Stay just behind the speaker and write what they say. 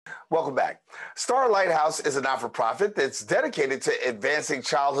Welcome back. Star Lighthouse is a not-for-profit that's dedicated to advancing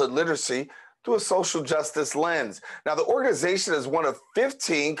childhood literacy through a social justice lens. Now, the organization is one of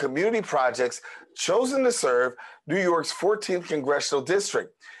 15 community projects chosen to serve New York's 14th Congressional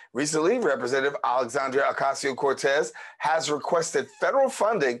District. Recently, Representative Alexandria Ocasio-Cortez has requested federal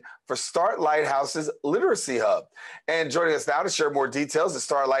funding for Star Lighthouse's Literacy Hub. And joining us now to share more details is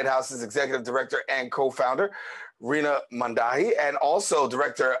Star Lighthouse's Executive Director and co-founder, Rina Madhani, and also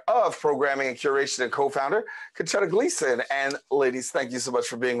Director of Programming and Curation and co-founder, Concetta Gleason. And ladies, thank you so much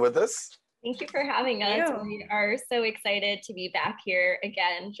for being with us. Thank you for having us. We are so excited to be back here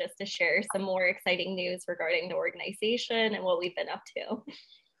again, just to share some more exciting news regarding the organization and what we've been up to.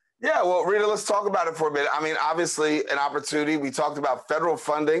 Yeah, well, Rita, let's talk about it for a minute. I mean, obviously an opportunity. We talked about federal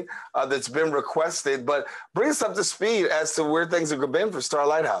funding that's been requested, but bring us up to speed as to where things have been for Star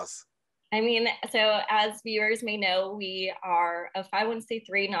Lighthouse. I mean, so as viewers may know, we are a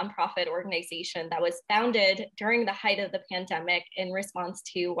 501c3 nonprofit organization that was founded during the height of the pandemic in response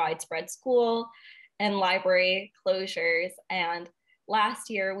to widespread school and library closures. And last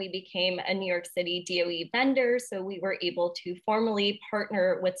year, we became a New York City DOE vendor, so we were able to formally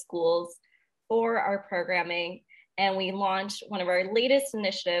partner with schools for our programming. And we launched one of our latest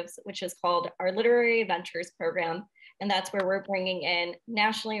initiatives, which is called our Literary Ventures Program. And that's where we're bringing in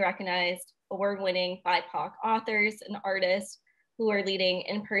nationally recognized, award-winning BIPOC authors and artists who are leading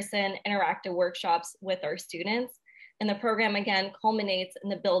in-person interactive workshops with our students. And the program, again, culminates in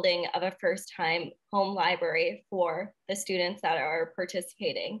the building of a first-time home library for the students that are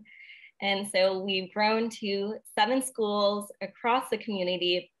participating. And so we've grown to 7 schools across the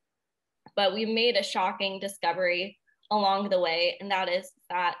community, but we made a shocking discovery along the way, and that is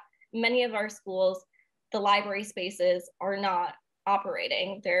that many of our schools, the library spaces are not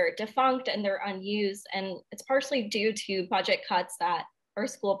operating. They're defunct and they're unused, and it's partially due to budget cuts that our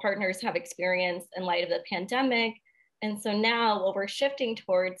school partners have experienced in light of the pandemic. And so now what we're shifting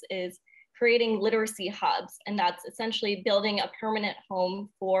towards is creating literacy hubs, and that's essentially building a permanent home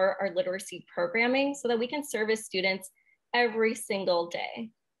for our literacy programming so that we can service students every single day.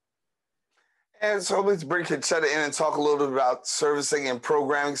 And so let's bring Concetta in and talk a little bit about servicing and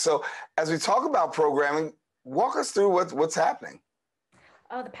programming. So as we talk about programming, walk us through what's happening.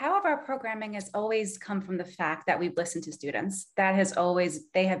 The power of our programming has always come from the fact that we've listened to students. That has always,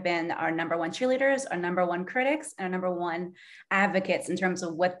 they have been our #1 cheerleaders, our #1 critics, and our #1 advocates in terms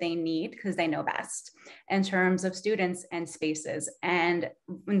of what they need, because they know best, in terms of students and spaces. And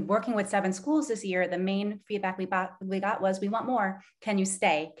when working with 7 schools this year, the main feedback we got was, we want more. Can you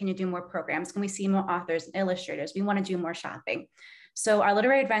stay? Can you do more programs? Can we see more authors and illustrators? We want to do more shopping. So our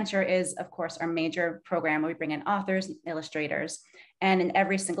Literary Adventure is, of course, our major program where we bring in authors and illustrators. And in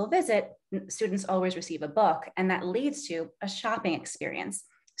every single visit, students always receive a book, and that leads to a shopping experience.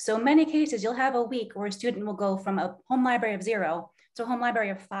 So in many cases, you'll have a week where a student will go from a home library of 0 to a home library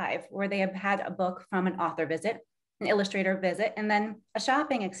of 5, where they have had a book from an author visit, an illustrator visit, and then a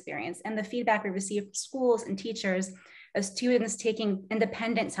shopping experience. And the feedback we receive from schools and teachers as students taking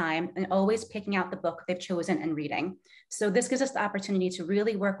independent time and always picking out the book they've chosen and reading. So this gives us the opportunity to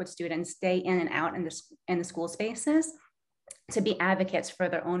really work with students day in and out in the school spaces, to be advocates for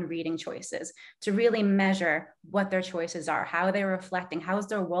their own reading choices, to really measure what their choices are, how they're reflecting, how is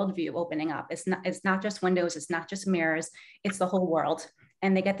their worldview opening up. It's not just windows, it's not just mirrors, it's the whole world.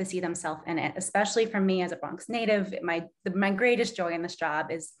 And they get to see themselves in it. Especially for me as a Bronx native, my greatest joy in this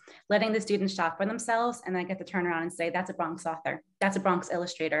job is letting the students shop for themselves, and I get to turn around and say, that's a Bronx author, that's a Bronx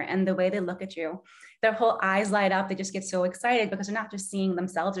illustrator. And the way they look at you, their whole eyes light up, they just get so excited because they're not just seeing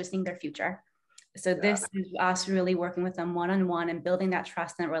themselves, they're seeing their future. So this is us really working with them one-on-one and building that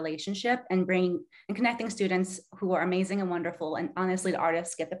trust and relationship, and bringing and connecting students who are amazing and wonderful. And honestly, the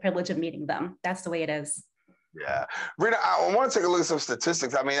artists get the privilege of meeting them. That's the way it is. Yeah. Rita, I want to take a look at some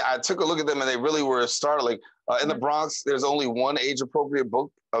statistics. I mean, I took a look at them and they really were startling. In the Bronx, there's only 1 age-appropriate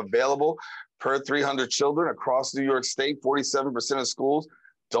book available per 300 children across New York State. 47% of schools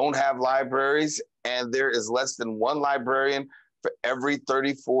don't have libraries, and there is less than 1 librarian for every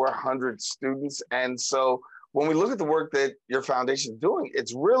 3,400 students. And so when we look at the work that your foundation is doing,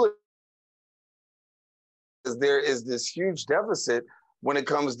 it's really, there is this huge deficit when it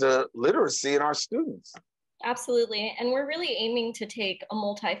comes to literacy in our students. Absolutely. And we're really aiming to take a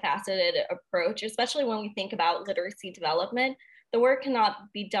multifaceted approach, especially when we think about literacy development. The work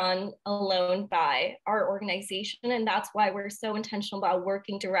cannot be done alone by our organization. And that's why we're so intentional about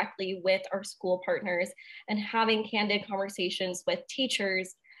working directly with our school partners and having candid conversations with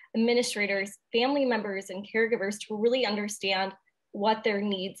teachers, administrators, family members, and caregivers to really understand what their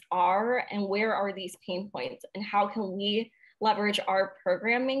needs are and where are these pain points and how can we leverage our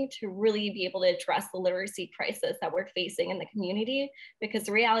programming to really be able to address the literacy crisis that we're facing in the community. Because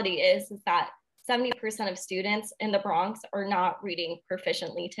the reality is that 70% of students in the Bronx are not reading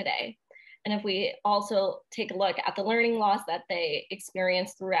proficiently today. And if we also take a look at the learning loss that they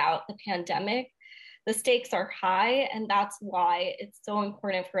experienced throughout the pandemic, the stakes are high, and that's why it's so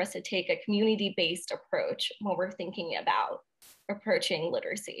important for us to take a community-based approach when we're thinking about approaching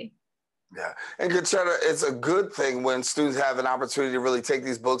literacy. Yeah, and Concetta, it's a good thing when students have an opportunity to really take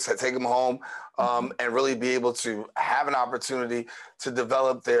these books, take them home, and really be able to have an opportunity to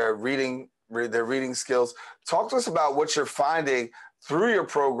develop their reading skills. Talk to us about what you're finding through your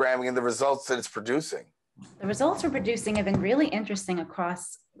programming and the results that it's producing. The results we're producing have been really interesting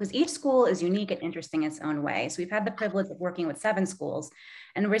across, because each school is unique and interesting in its own way. So we've had the privilege of working with 7 schools,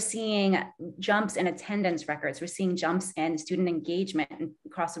 and we're seeing jumps in attendance records. We're seeing jumps in student engagement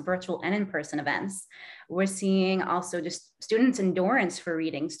across virtual and in-person events. We're seeing also just students' endurance for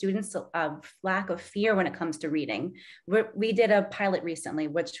reading, students' lack of fear when it comes to reading. We did a pilot recently,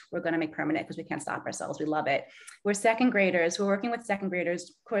 which we're going to make permanent because we can't stop ourselves. We love it. We're second graders. We're working with second graders.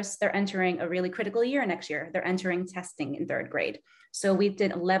 Of course, they're entering a really critical year next year. They're entering testing in 3rd grade. So we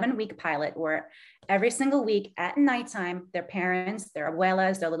did 11-week pilot where every single week at nighttime, their parents, their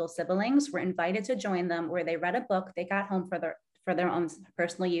abuelas, their little siblings were invited to join them, where they read a book they got home for their own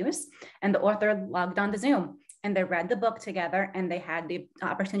personal use, and the author logged on to Zoom, and they read the book together, and they had the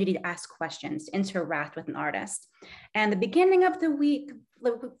opportunity to ask questions, interact with an artist. And the beginning of the week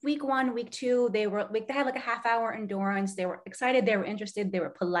 1, week 2, they had like a half-hour endurance. They were excited, they were interested, they were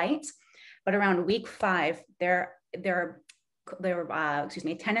polite. But around week 5, their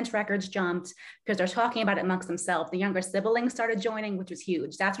attendance records jumped because they're talking about it amongst themselves. The younger siblings started joining, which was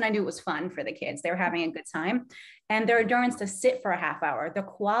huge. That's when I knew it was fun for the kids. They were having a good time. And their endurance to sit for a half hour, the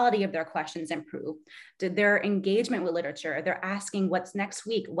quality of their questions improved. Their engagement with literature, they're asking what's next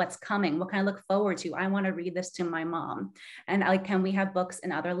week, what's coming, what can I look forward to? I want to read this to my mom. And can we have books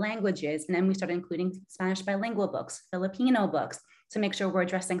in other languages? And then we started including Spanish bilingual books, Filipino books, to make sure we're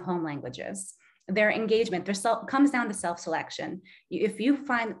addressing home languages. Their engagement, comes down to self-selection. If you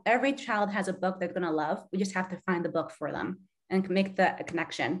find every child has a book they're going to love, we just have to find the book for them and make the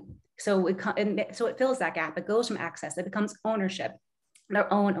connection. So it fills that gap. It goes from access. It becomes ownership,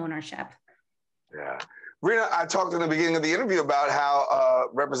 their own ownership. Yeah. Rina, I talked in the beginning of the interview about how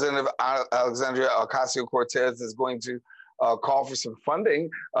Representative Alexandria Ocasio-Cortez is going to call for some funding.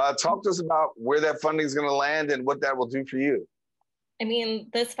 Talk to us about where that funding is going to land and what that will do for you. I mean,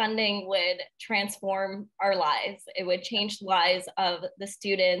 this funding would transform our lives. It would change the lives of the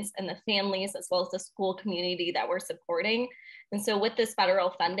students and the families, as well as the school community that we're supporting. And so with this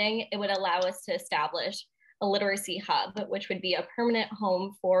federal funding, it would allow us to establish a literacy hub, which would be a permanent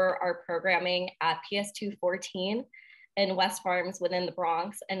home for our programming at PS 214 in West Farms within the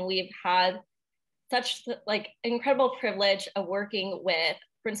Bronx. And we've had such incredible privilege of working with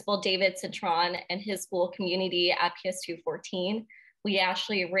Principal David Citron and his school community at PS 214. We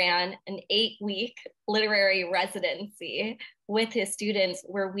actually ran an 8-week literary residency with his students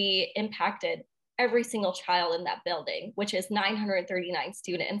where we impacted every single child in that building, which is 939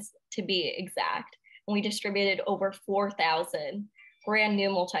 students to be exact. And we distributed over 4,000 brand new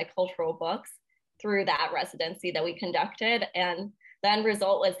multicultural books through that residency that we conducted. And the end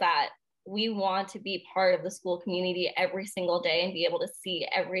result was that we want to be part of the school community every single day and be able to see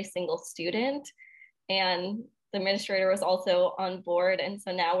every single student. And the administrator was also on board. And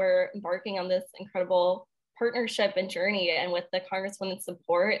so now we're embarking on this incredible partnership and journey. And with the Congresswoman's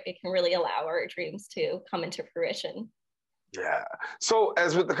support, it can really allow our dreams to come into fruition. Yeah. So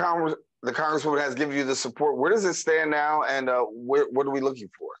as with the Congresswoman has given you the support, where does it stand now? And what are we looking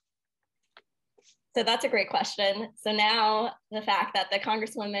for? So that's a great question. So now the fact that the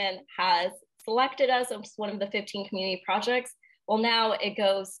Congresswoman has selected us as one of the 15 community projects, well, now it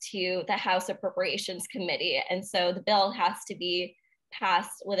goes to the House Appropriations Committee. And so the bill has to be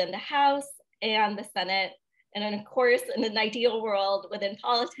passed within the House and the Senate. And then of course, in an ideal world within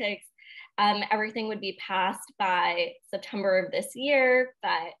politics, everything would be passed by September of this year,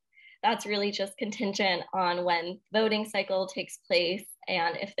 but that's really just contingent on when voting cycle takes place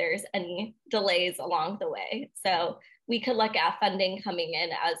and if there's any delays along the way. So we could look at funding coming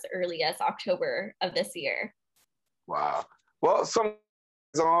in as early as October of this year. Wow. Well,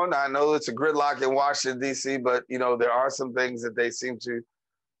 I know it's a gridlock in Washington, D.C., but, there are some things that they seem to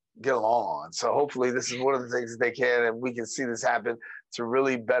get along on. So hopefully this is one of the things that they can, and we can see this happen to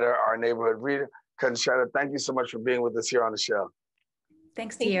really better our neighborhood. Rina, Concetta, thank you so much for being with us here on the show.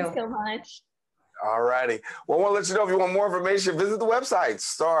 Thank you so much. All righty. Well, I want to let you know if you want more information, visit the website,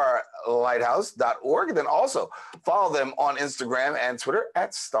 starlighthouse.org, and then also follow them on Instagram and Twitter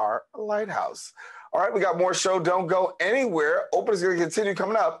at Star Lighthouse. All right, we got more show. Don't go anywhere. Open is going to continue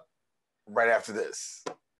coming up right after this.